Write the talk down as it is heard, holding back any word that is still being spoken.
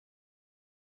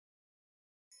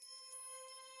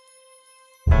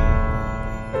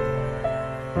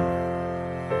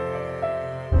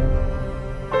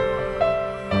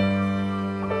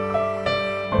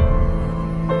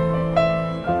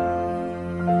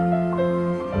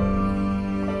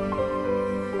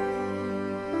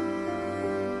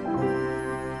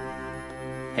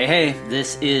Hey,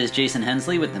 this is Jason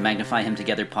Hensley with the Magnify Him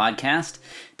Together podcast.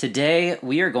 Today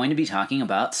we are going to be talking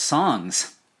about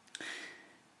songs.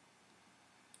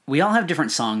 We all have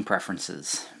different song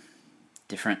preferences,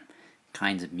 different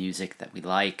kinds of music that we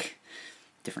like,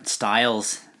 different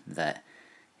styles that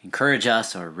encourage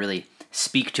us or really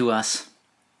speak to us.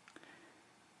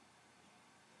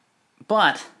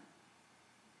 But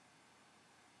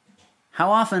how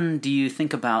often do you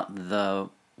think about the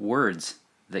words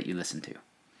that you listen to?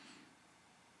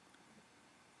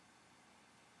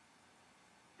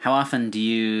 How often do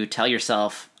you tell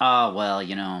yourself, those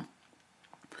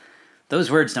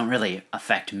words don't really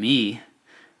affect me.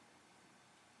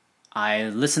 I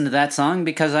listen to that song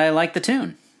because I like the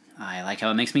tune. I like how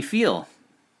it makes me feel.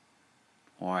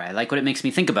 Or I like what it makes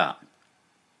me think about.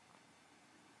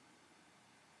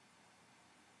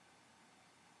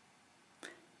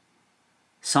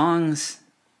 Songs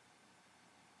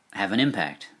have an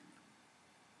impact.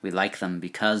 We like them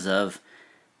because of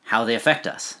how they affect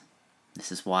us. This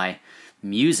is why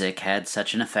music had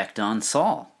such an effect on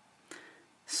Saul.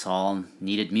 Saul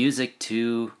needed music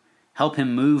to help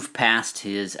him move past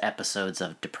his episodes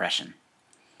of depression.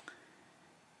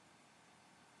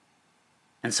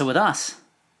 And so with us,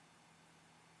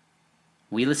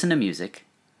 we listen to music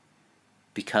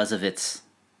because of its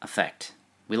effect.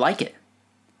 We like it.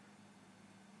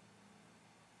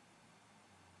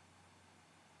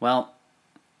 Well,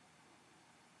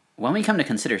 when we come to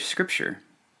consider Scripture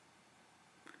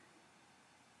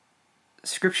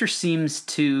seems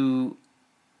to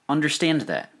understand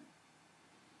that.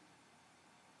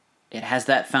 It has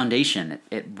that foundation.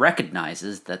 It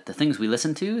recognizes that the things we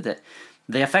listen to, that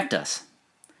they affect us.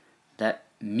 That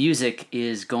music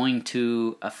is going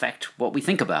to affect what we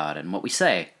think about and what we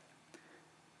say.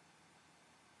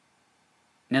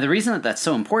 Now, the reason that that's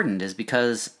so important is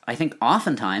because I think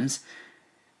oftentimes,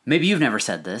 maybe you've never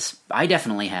said this, I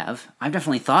definitely have. I've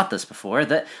definitely thought this before,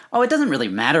 that, it doesn't really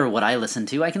matter what I listen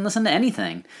to. I can listen to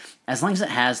anything, as long as it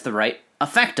has the right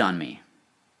effect on me.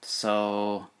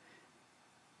 So,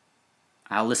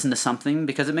 I'll listen to something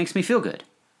because it makes me feel good.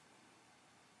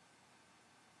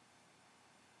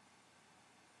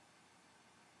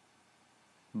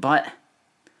 But,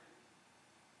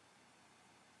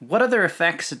 what other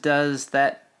effects does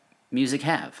that music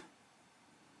have?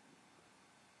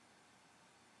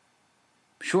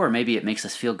 Sure, maybe it makes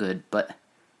us feel good, but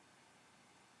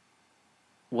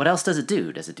what else does it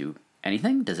do? Does it do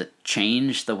anything? Does it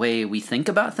change the way we think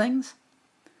about things?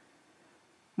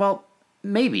 Well,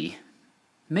 maybe.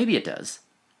 Maybe it does.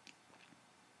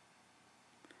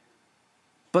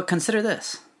 But consider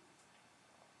this.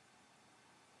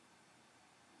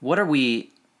 What are we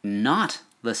not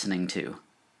listening to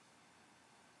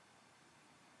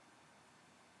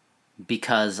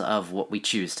because of what we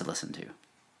choose to listen to?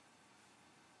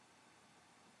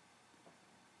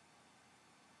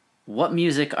 What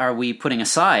music are we putting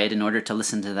aside in order to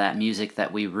listen to that music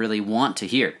that we really want to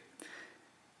hear?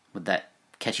 With that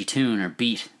catchy tune or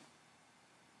beat?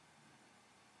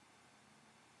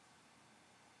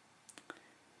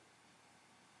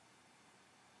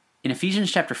 In Ephesians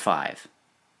chapter 5,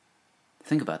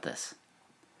 think about this.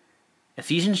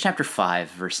 Ephesians chapter 5,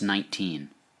 verse 19,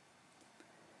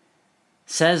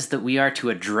 says that we are to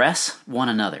address one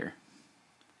another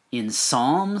in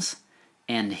psalms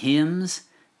and hymns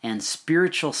and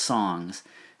spiritual songs,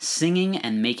 singing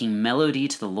and making melody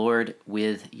to the Lord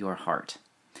with your heart.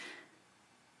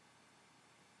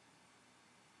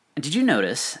 And did you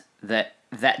notice that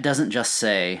that doesn't just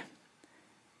say,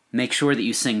 make sure that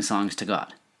you sing songs to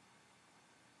God?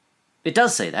 It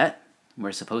does say that.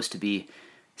 We're supposed to be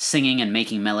singing and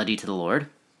making melody to the Lord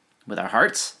with our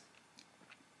hearts.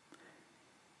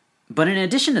 But in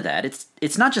addition to that,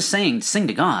 it's not just saying sing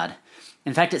to God.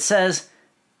 In fact, it says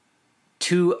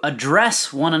to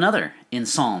address one another in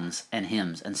psalms and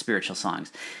hymns and spiritual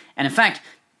songs. And in fact,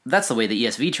 that's the way the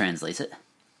ESV translates it.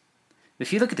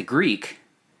 If you look at the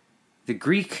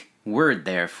Greek word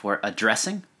there for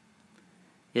addressing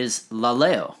is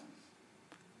laleo,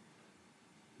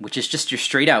 which is just your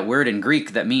straight out word in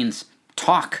Greek that means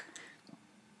talk.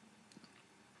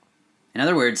 In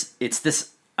other words, it's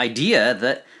this idea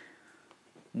that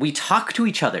we talk to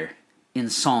each other in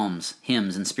psalms,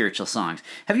 hymns, and spiritual songs.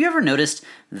 Have you ever noticed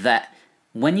that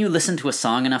when you listen to a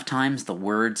song enough times, the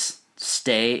words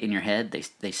stay in your head,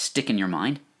 they stick in your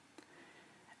mind?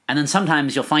 And then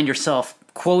sometimes you'll find yourself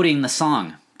quoting the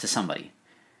song to somebody.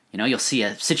 You'll see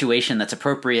a situation that's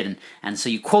appropriate, and so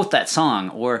you quote that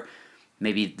song, or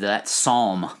maybe that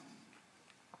psalm.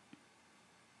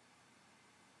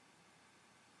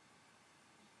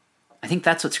 I think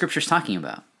that's what Scripture's talking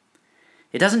about.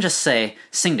 It doesn't just say,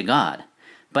 sing to God,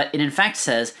 But it in fact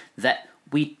says that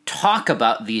we talk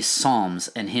about these psalms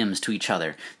and hymns to each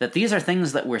other, that these are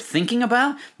things that we're thinking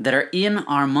about that are in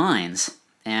our minds,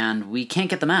 and we can't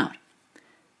get them out.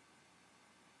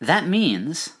 That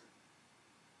means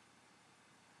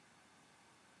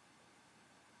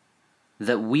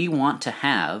that we want to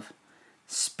have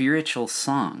spiritual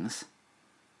songs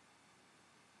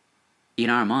in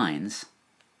our minds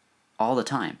all the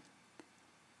time.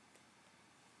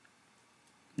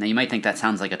 Now, you might think that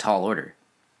sounds like a tall order,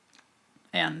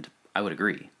 and I would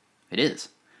agree. It is.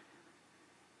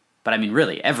 But I mean,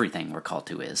 really, everything we're called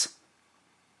to is.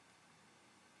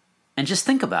 And just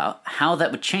think about how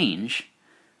that would change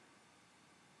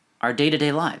our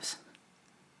day-to-day lives.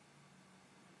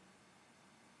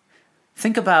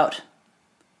 Think about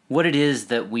what it is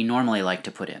that we normally like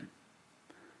to put in.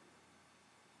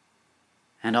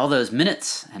 And all those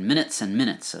minutes and minutes and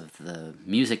minutes of the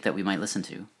music that we might listen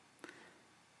to.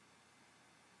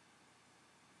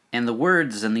 And the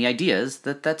words and the ideas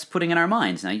that that's putting in our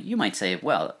minds. Now, you might say,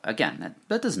 well, again,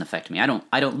 that doesn't affect me. I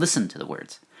don't listen to the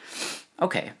words.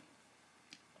 Okay.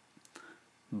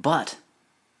 But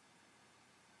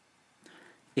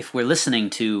if we're listening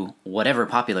to whatever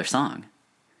popular song,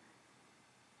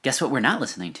 guess what we're not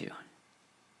listening to?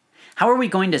 How are we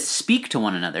going to speak to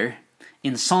one another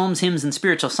in psalms, hymns, and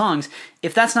spiritual songs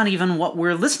if that's not even what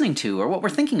we're listening to or what we're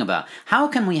thinking about? How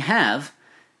can we have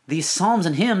these psalms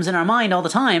and hymns in our mind all the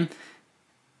time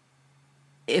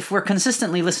if we're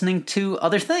consistently listening to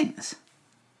other things?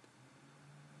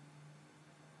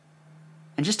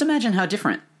 And just imagine how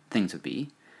different things would be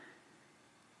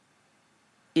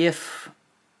if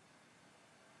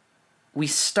we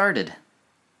started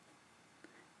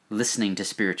listening to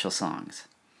spiritual songs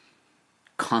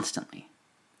constantly.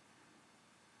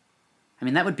 I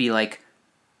mean, that would be like,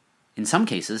 in some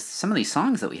cases, some of these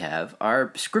songs that we have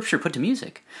are scripture put to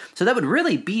music. So that would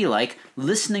really be like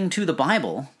listening to the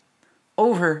Bible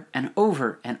over and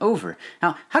over and over.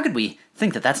 Now, how could we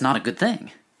think that that's not a good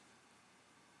thing?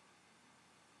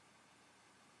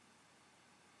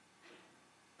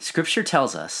 Scripture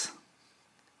tells us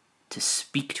to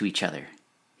speak to each other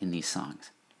in these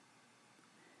songs.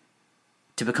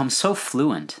 To become so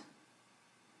fluent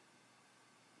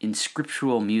in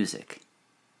scriptural music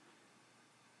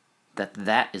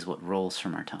that is what rolls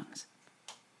from our tongues.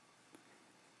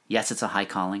 Yes, it's a high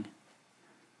calling.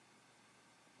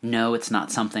 No, it's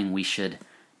not something we should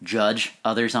judge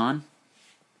others on.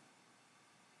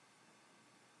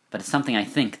 But it's something I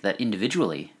think that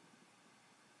individually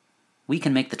we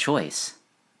can make the choice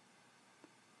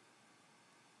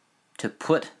to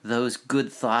put those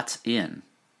good thoughts in,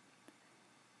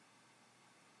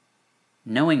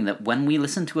 knowing that when we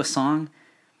listen to a song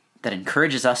that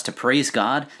encourages us to praise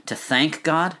God, to thank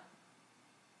God,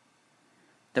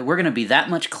 that we're going to be that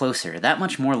much closer, that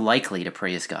much more likely to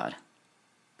praise God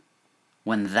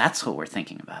when that's what we're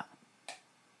thinking about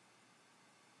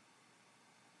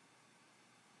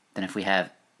than if we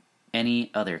have any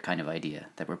other kind of idea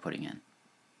that we're putting in.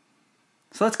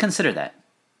 So let's consider that.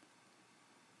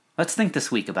 Let's think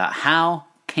this week about how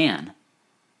can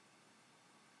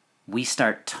we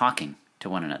start talking to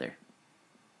one another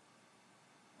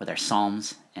with our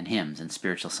psalms and hymns and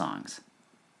spiritual songs.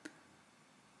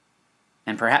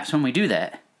 And perhaps when we do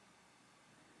that,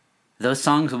 those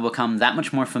songs will become that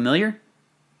much more familiar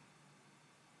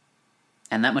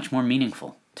and that much more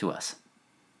meaningful to us.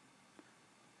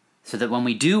 So that when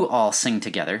we do all sing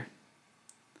together,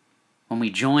 when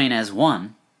we join as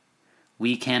one,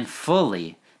 we can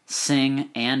fully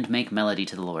sing and make melody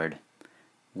to the Lord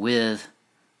with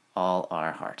all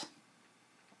our heart.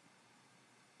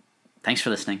 Thanks for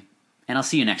listening, and I'll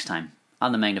see you next time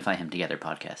on the Magnify Him Together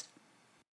podcast.